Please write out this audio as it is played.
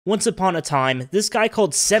Once upon a time, this guy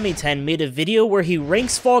called SemmyTen made a video where he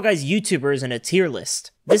ranks Fall Guys YouTubers in a tier list.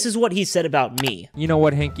 This is what he said about me. You know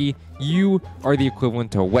what, Henke? You are the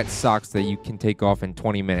equivalent to wet socks that you can take off in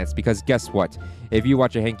 20 minutes. Because guess what? If you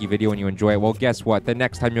watch a Henke video and you enjoy it, well, guess what? The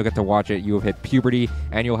next time you'll get to watch it, you have hit puberty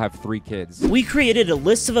and you'll have 3 kids. We created a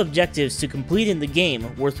list of objectives to complete in the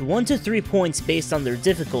game worth 1 to 3 points based on their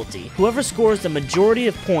difficulty. Whoever scores the majority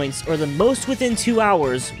of points or the most within 2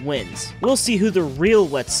 hours wins. We'll see who the real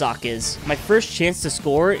wet sock is. My first chance to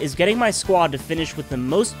score is getting my squad to finish with the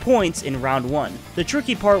most points in round 1. The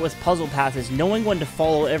tricky part with Puzzle Path is knowing when to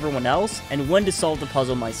follow everyone else and when to solve the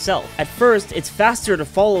puzzle myself. At first, it's faster to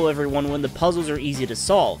follow everyone when the puzzles are easy to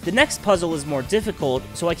solve. The next puzzle is more difficult,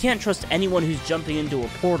 so I can't trust anyone who's jumping into a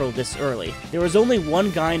portal this early. There was only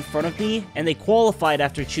one guy in front of me, and they qualified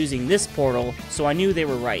after choosing this portal, so I knew they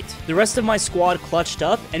were right. The rest of my squad clutched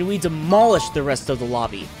up, and we demolished the rest of the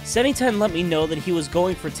lobby. SemmyTen let me know that he was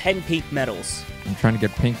going for 10 pink medals. I'm trying to get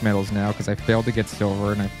pink medals now because I failed to get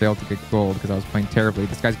silver and I failed to get gold because I was playing terribly.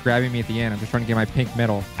 This guy's grabbing me at the end. I'm just trying to get my pink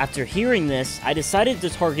medal. After hearing this, I decided to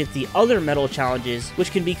target the other medal challenges,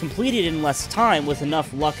 which can be completed in less time with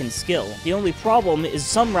enough luck and skill. The only problem is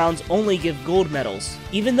some rounds only give gold medals.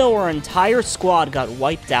 Even though our entire squad got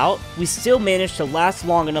wiped out, we still managed to last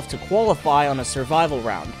long enough to qualify on a survival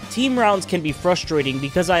round. Team rounds can be frustrating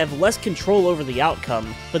because I have less control over the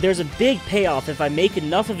outcome, but there's a big payoff if I make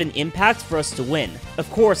enough of an impact for us to win. Of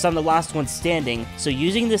course, I'm the last one standing, so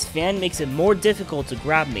using this fan makes it more difficult to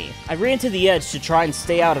grab me. I ran to the edge to try and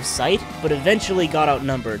stay out of sight, but eventually got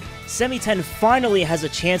outnumbered. SemmyTen finally has a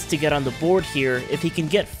chance to get on the board here if he can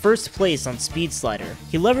get first place on Speed Slider.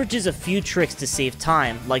 He leverages a few tricks to save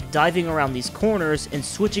time, like diving around these corners and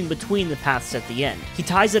switching between the paths at the end. He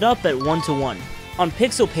ties it up at 1-to-1. On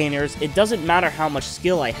Pixel Painters, it doesn't matter how much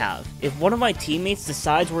skill I have. If one of my teammates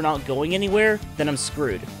decides we're not going anywhere, then I'm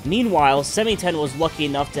screwed. Meanwhile, SemmyTen was lucky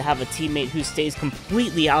enough to have a teammate who stays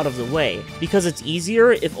completely out of the way, because it's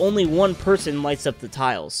easier if only one person lights up the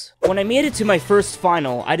tiles. When I made it to my first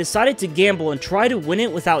final, I decided to gamble and try to win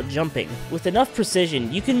it without jumping. With enough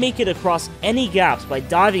precision, you can make it across any gaps by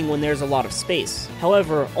diving when there's a lot of space.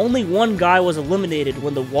 However, only one guy was eliminated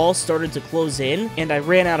when the wall started to close in, and I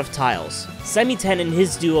ran out of tiles. SemmyTen and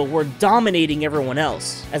his duo were dominating everyone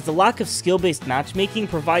else, as the lack of skill-based matchmaking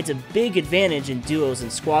provides a big advantage in duos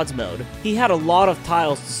and squads mode. He had a lot of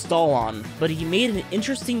tiles to stall on, but he made an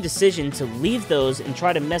interesting decision to leave those and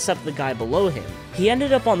try to mess up the guy below him. He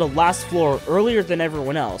ended up on the last floor earlier than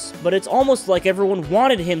everyone else, but it's almost like everyone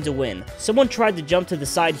wanted him to win. Someone tried to jump to the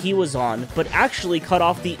side he was on, but actually cut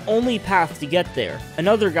off the only path to get there.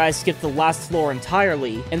 Another guy skipped the last floor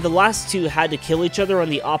entirely, and the last two had to kill each other on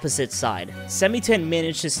the opposite side. SemmyTen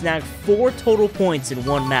managed to snag 4 total points in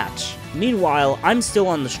one match. Meanwhile, I'm still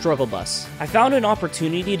on the struggle bus. I found an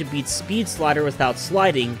opportunity to beat Speed Slider without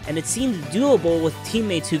sliding, and it seemed doable with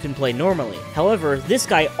teammates who can play normally. However, this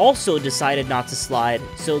guy also decided not to slide,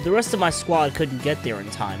 so the rest of my squad couldn't get there in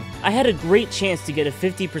time. I had a great chance to get a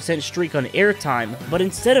 50% streak on airtime, but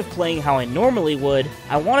instead of playing how I normally would,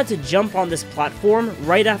 I wanted to jump on this platform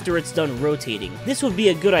right after it's done rotating. This would be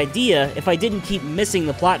a good idea if I didn't keep missing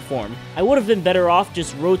the platform. I would have been better off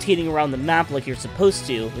just rotating around the map like you're supposed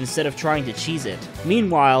to, instead of trying to cheese it.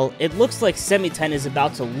 Meanwhile, it looks like SemmyTen is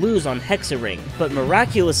about to lose on Hexaring, but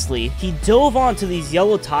miraculously, he dove onto these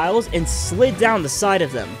yellow tiles and slid down the side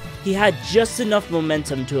of them. He had just enough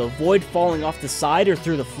momentum to avoid falling off the side or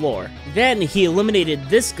through the floor. Then he eliminated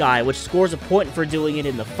this guy, which scores a point for doing it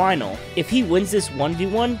in the final. If he wins this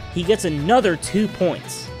 1v1, he gets another 2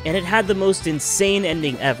 points, and it had the most insane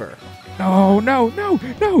ending ever. No, no, no,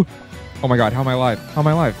 no! Oh my god, how am I alive? How am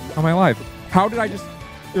I alive? How am I alive? How did I just...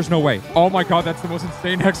 There's no way. Oh my god, that's the most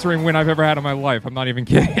insane Hexaring win I've ever had in my life. I'm not even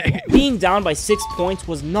kidding. Being down by 6 points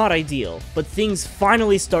was not ideal, but things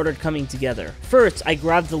finally started coming together. First, I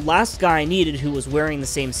grabbed the last guy I needed who was wearing the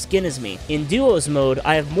same skin as me. In duos mode,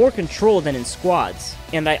 I have more control than in squads,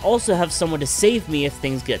 and I also have someone to save me if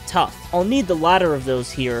things get tough. I'll need the latter of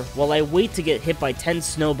those here while I wait to get hit by 10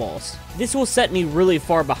 snowballs. This will set me really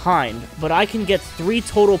far behind, but I can get 3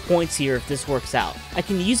 total points here if this works out. I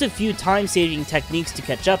can use a few time-saving techniques to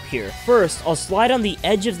catch up here. First, I'll slide on the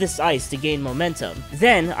edge of this ice to gain momentum.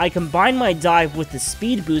 Then, I combine my dive with the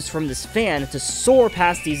speed boost from this fan to soar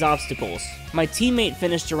past these obstacles. My teammate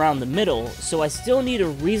finished around the middle, so I still need a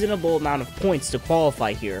reasonable amount of points to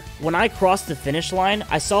qualify here. When I crossed the finish line,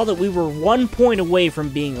 I saw that we were 1 point away from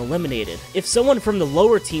being eliminated. If someone from the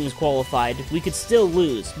lower teams qualified, we could still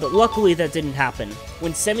lose, but luckily that didn't happen.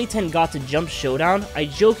 When SemmyTen got to Jump Showdown, I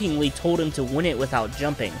jokingly told him to win it without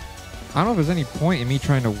jumping. I don't know if there's any point in me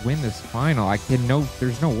trying to win this final.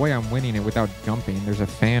 There's no way I'm winning it without jumping. There's a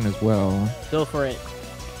fan as well. Go for it.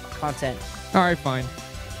 Content. All right, fine.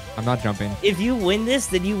 I'm not jumping. If you win this,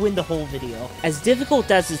 then you win the whole video. As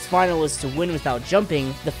difficult as this final is to win without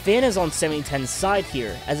jumping, the fan is on SemmyTen's side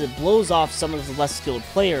here, as it blows off some of the less skilled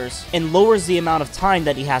players, and lowers the amount of time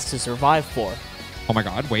that he has to survive for. Oh my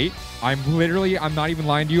god, wait. I'm not even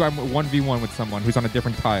lying to you. I'm 1v1 with someone who's on a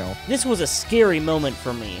different tile. This was a scary moment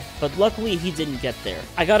for me, but luckily he didn't get there.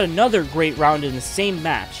 I got another great round in the same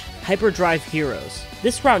match, Hyperdrive Heroes.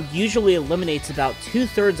 This round usually eliminates about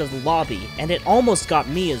 2/3 of the lobby, and it almost got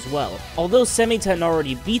me as well. Although SemmyTen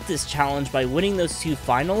already beat this challenge by winning those 2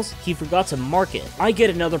 finals, he forgot to mark it. I get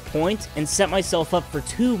another point, and set myself up for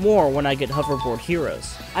 2 more when I get Hoverboard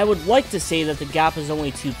Heroes. I would like to say that the gap is only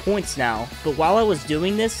 2 points now, but while I was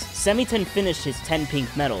doing this, SemmyTen finished his 10 pink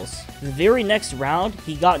medals. The very next round,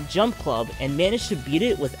 he got Jump Club and managed to beat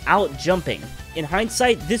it without jumping. In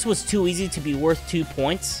hindsight, this was too easy to be worth 2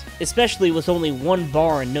 points, especially with only 1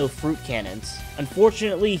 bar and no fruit cannons.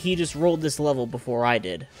 Unfortunately, he just rolled this level before I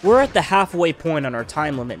did. We're at the halfway point on our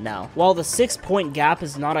time limit now. While the 6-point gap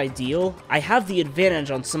is not ideal, I have the advantage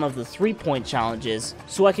on some of the 3-point challenges,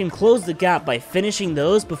 so I can close the gap by finishing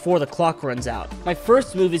those before the clock runs out. My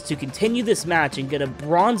first move is to continue this match and get a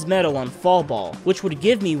bronze medal on Fall Ball, which would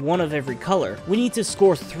give me 1 of every color. We need to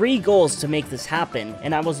score 3 goals to make this happen,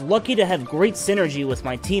 and I was lucky to have great synergy with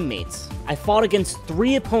my teammates. I fought against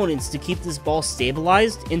 3 opponents to keep this ball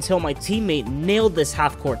stabilized until my teammate nailed this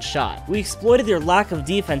half-court shot. We exploited their lack of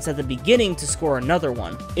defense at the beginning to score another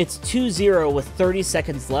one. It's 2-0 with 30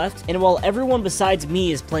 seconds left, and while everyone besides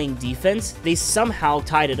me is playing defense, they somehow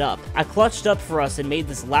tied it up. I clutched up for us and made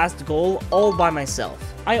this last goal all by myself.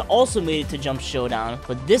 I also made it to Jump Showdown,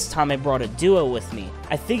 but this time I brought a duo with me.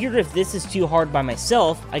 I figured if this is too hard by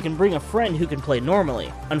myself, I can bring a friend who can play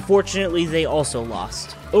normally. Unfortunately, they also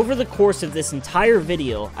lost. Over the course of this entire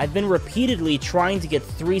video, I've been repeatedly trying to get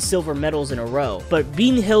 3 silver medals in a row, but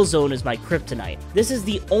Bean Hill Zone is my kryptonite. This is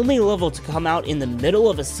the only level to come out in the middle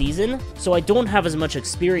of a season, so I don't have as much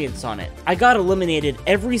experience on it. I got eliminated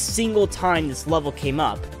every single time this level came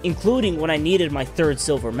up, including when I needed my 3rd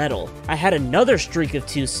silver medal. I had another streak of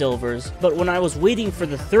 2 silvers, but when I was waiting for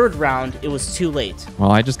the 3rd round, it was too late.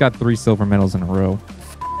 Well, I just got 3 silver medals in a row.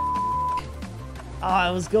 Oh,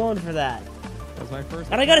 I was going for that. That was my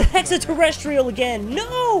first. And I got an extraterrestrial again!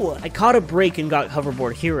 No! I caught a break and got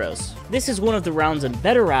Hoverboard Heroes. This is one of the rounds I'm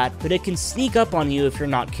better at, but it can sneak up on you if you're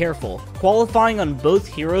not careful. Qualifying on both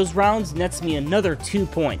Heroes rounds nets me another 2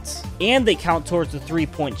 points, and they count towards the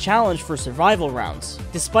 3-point challenge for survival rounds.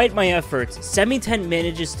 Despite my efforts, SemmyTen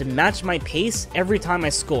manages to match my pace every time I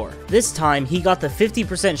score. This time, he got the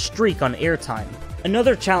 50% streak on airtime.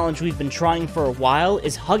 Another challenge we've been trying for a while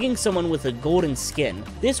is hugging someone with a golden skin.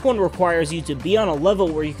 This one requires you to be on a level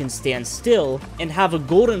where you can stand still and have a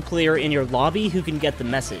golden player in your lobby who can get the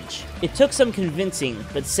message. It took some convincing,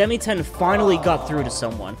 but SemmyTen finally got through to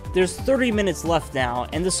someone. There's 30 minutes left now,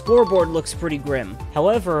 and the scoreboard looks pretty grim.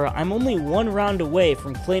 However, I'm only 1 round away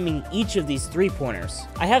from claiming each of these 3-pointers.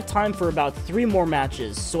 I have time for about 3 more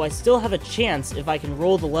matches, so I still have a chance if I can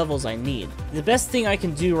roll the levels I need. The best thing I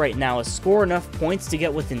can do right now is score enough points to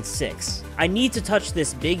get within 6. I need to touch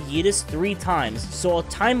this big Yeetus 3 times, so I'll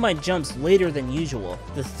time my jumps later than usual.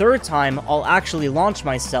 The 3rd time, I'll actually launch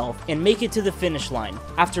myself and make it to the finish line.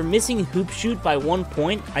 After missing Hoop Shoot by 1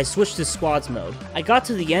 point, I switched to squads mode. I got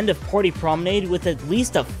to the end of Party Promenade with at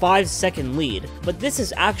least a 5-second lead, but this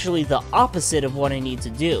is actually the opposite of what I need to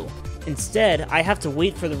do. Instead, I have to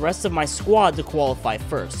wait for the rest of my squad to qualify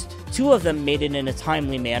first. 2 of them made it in a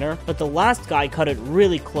timely manner, but the last guy cut it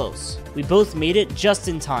really close. We both made it just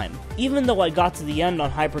in time. Even though I got to the end on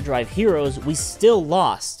Hyperdrive Heroes, we still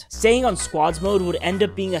lost. Staying on squads mode would end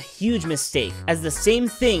up being a huge mistake, as the same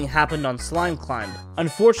thing happened on Slime Climb.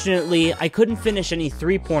 Unfortunately, I couldn't finish any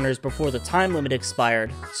 3-pointers before the time limit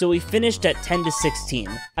expired, so we finished at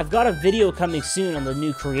 10-16. I've got a video coming soon on the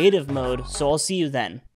new creative mode, so I'll see you then.